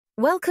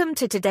Welcome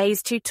to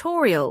today's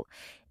tutorial.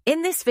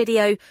 In this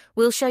video,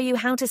 we'll show you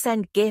how to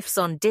send GIFs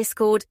on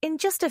Discord in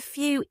just a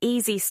few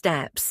easy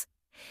steps.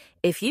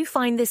 If you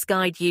find this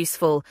guide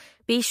useful,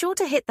 be sure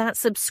to hit that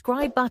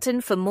subscribe button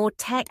for more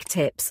tech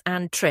tips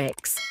and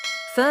tricks.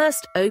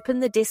 First, open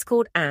the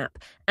Discord app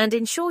and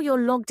ensure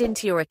you're logged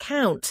into your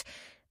account.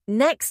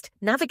 Next,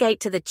 navigate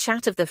to the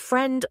chat of the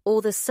friend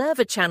or the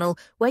server channel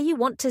where you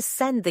want to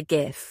send the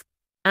GIF.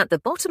 At the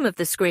bottom of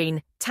the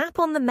screen, tap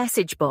on the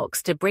message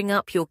box to bring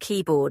up your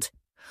keyboard.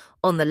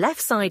 On the left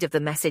side of the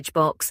message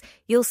box,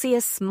 you'll see a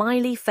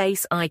smiley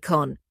face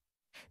icon.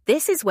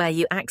 This is where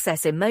you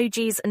access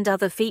emojis and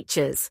other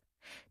features.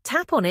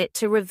 Tap on it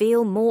to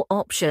reveal more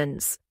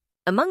options.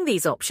 Among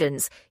these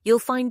options, you'll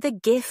find the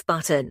GIF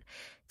button.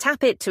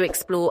 Tap it to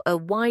explore a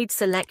wide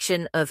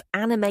selection of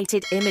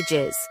animated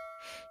images.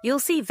 You'll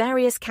see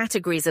various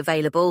categories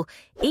available,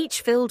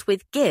 each filled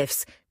with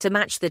GIFs to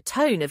match the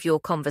tone of your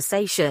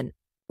conversation.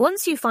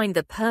 Once you find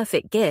the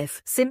perfect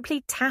GIF,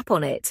 simply tap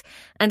on it,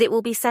 and it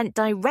will be sent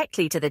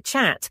directly to the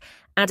chat,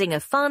 adding a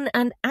fun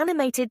and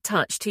animated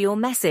touch to your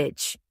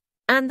message.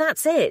 And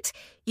that's it!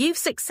 You've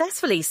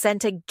successfully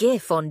sent a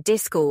GIF on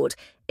Discord,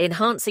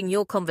 enhancing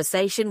your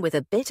conversation with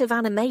a bit of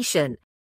animation.